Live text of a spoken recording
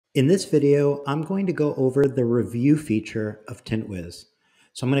In this video, I'm going to go over the review feature of Tint Wiz.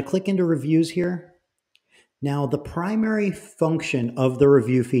 So I'm going to click into reviews here. Now, the primary function of the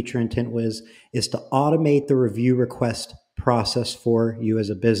review feature in Tint Wiz is to automate the review request process for you as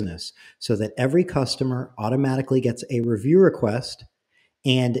a business so that every customer automatically gets a review request,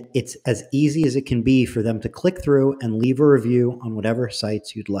 and it's as easy as it can be for them to click through and leave a review on whatever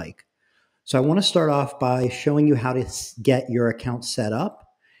sites you'd like. So I want to start off by showing you how to get your account set up,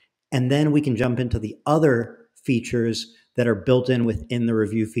 and then we can jump into the other features that are built in within the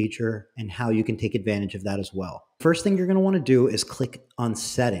review feature and how you can take advantage of that as well. First thing you're going to want to do is click on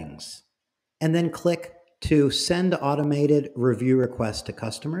settings and then click to send automated review requests to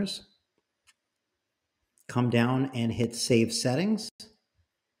customers. Come down and hit save settings.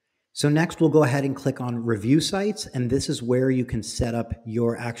 So next we'll go ahead and click on review sites, and this is where you can set up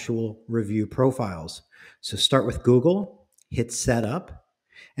your actual review profiles. So start with Google, hit setup.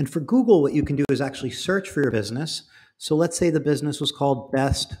 And for Google, what you can do is actually search for your business. So let's say the business was called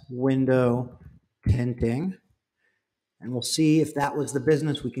Best Window Tinting. And we'll see if that was the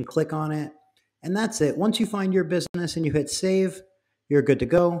business. We can click on it. And that's it. Once you find your business and you hit save, you're good to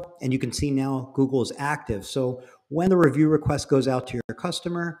go. And you can see now Google is active. So when the review request goes out to your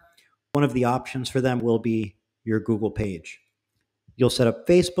customer, one of the options for them will be your Google page. You'll set up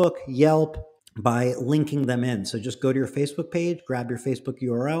Facebook, Yelp, by linking them in. So just go to your Facebook page, grab your Facebook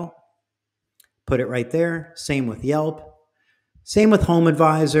URL, put it right there. Same with Yelp. Same with Home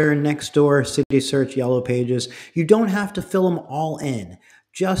Advisor, Nextdoor, City Search, Yellow Pages. You don't have to fill them all in.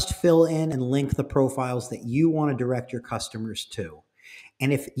 Just fill in and link the profiles that you want to direct your customers to.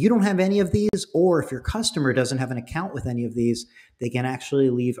 And if you don't have any of these, or if your customer doesn't have an account with any of these, they can actually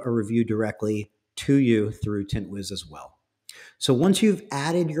leave a review directly to you through Tint Wiz as well. So once you've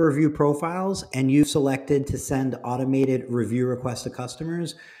added your review profiles and you've selected to send automated review requests to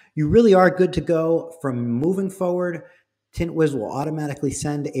customers, you really are good to go. From moving forward, Tint Wiz will automatically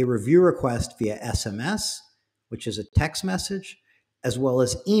send a review request via SMS, which is a text message, as well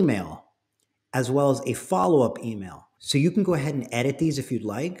as email, as well as a follow-up email. So you can go ahead and edit these if you'd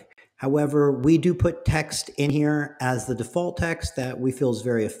like. However, we do put text in here as the default text that we feel is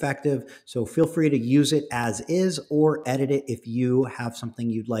very effective. So feel free to use it as is or edit it if you have something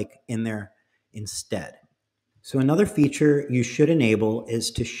you'd like in there instead. So another feature you should enable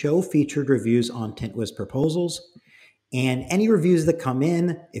is to show featured reviews on Tint Wiz proposals. And any reviews that come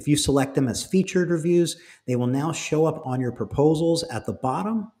in, if you select them as featured reviews, they will now show up on your proposals at the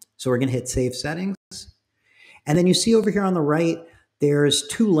bottom. So we're going to hit save settings. And then you see over here on the right, there's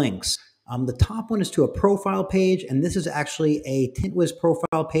two links. The top one is to a profile page, and this is actually a Tint Wiz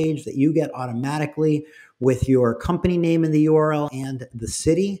profile page that you get automatically with your company name in the URL and the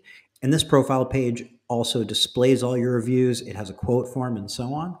city. And this profile page also displays all your reviews. It has a quote form and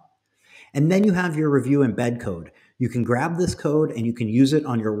so on. And then you have your review embed code. You can grab this code and you can use it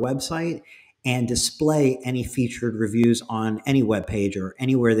on your website and display any featured reviews on any web page or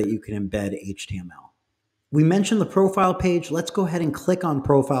anywhere that you can embed HTML. We mentioned the profile page. Let's go ahead and click on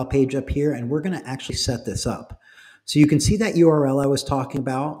profile page up here, and we're going to actually set this up. So you can see that URL I was talking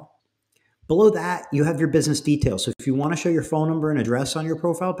about. Below that, you have your business details. So if you want to show your phone number and address on your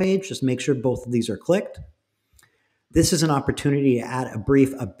profile page, just make sure both of these are clicked. This is an opportunity to add a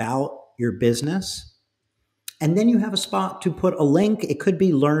brief about your business. And then you have a spot to put a link. It could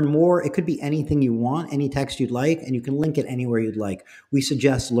be learn more. It could be anything you want, any text you'd like, and you can link it anywhere you'd like. We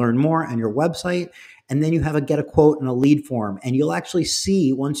suggest learn more on your website. And then you have a get a quote and a lead form. And you'll actually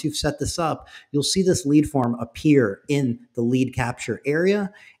see, once you've set this up, you'll see this lead form appear in the lead capture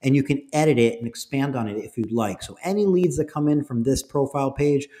area, and you can edit it and expand on it if you'd like. So any leads that come in from this profile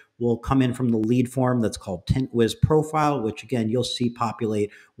page will come in from the lead form that's called Tint Wiz Profile, which again, you'll see populate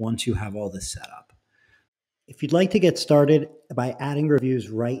once you have all this set up. If you'd like to get started by adding reviews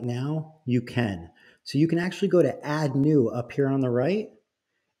right now, you can. So you can actually go to add new up here on the right,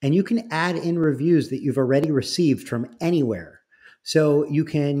 and you can add in reviews that you've already received from anywhere. So you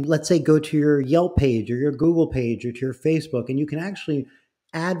can, let's say, go to your Yelp page or your Google page or to your Facebook, and you can actually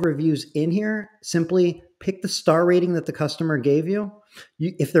add reviews in here. Simply pick the star rating that the customer gave you.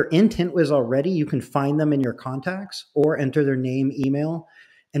 If they're in Tint Wiz already, you can find them in your contacts or enter their name, email,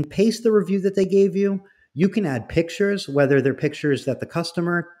 and paste the review that they gave you. You can add pictures, whether they're pictures that the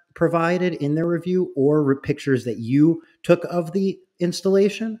customer provided in their review or pictures that you took of the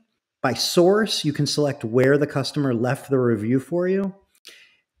installation. By source, you can select where the customer left the review for you,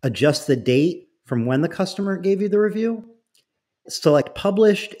 adjust the date from when the customer gave you the review, Select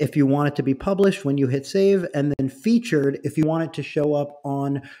published if you want it to be published when you hit save, and then featured if you want it to show up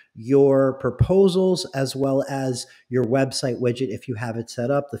on your proposals as well as your website widget if you have it set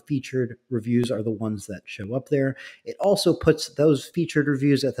up. The featured reviews are the ones that show up there. It also puts those featured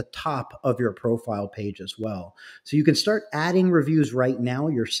reviews at the top of your profile page as well. So you can start adding reviews right now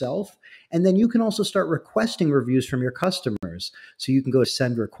yourself, and then you can also start requesting reviews from your customers. So you can go to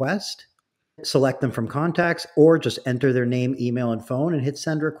send request, select them from contacts, or just enter their name, email, and phone and hit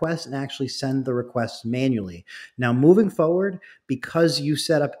send request and actually send the requests manually. Now, moving forward, because you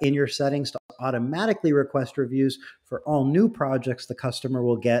set up in your settings to automatically request reviews for all new projects, the customer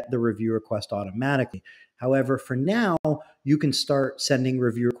will get the review request automatically. However, for now, you can start sending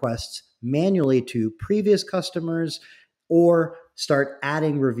review requests manually to previous customers or start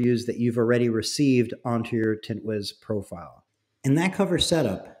adding reviews that you've already received onto your Tint Wiz profile. And that covers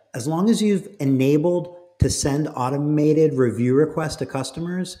setup. As long as you've enabled to send automated review requests to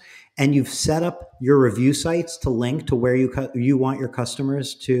customers and you've set up your review sites to link to where you want your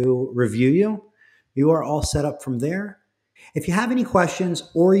customers to review you, you are all set up from there. If you have any questions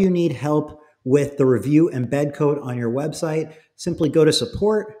or you need help with the review embed code on your website, simply go to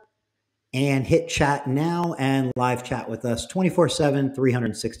support and hit chat now and live chat with us 24/7,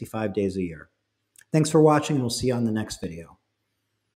 365 days a year. Thanks for watching, and we'll see you on the next video.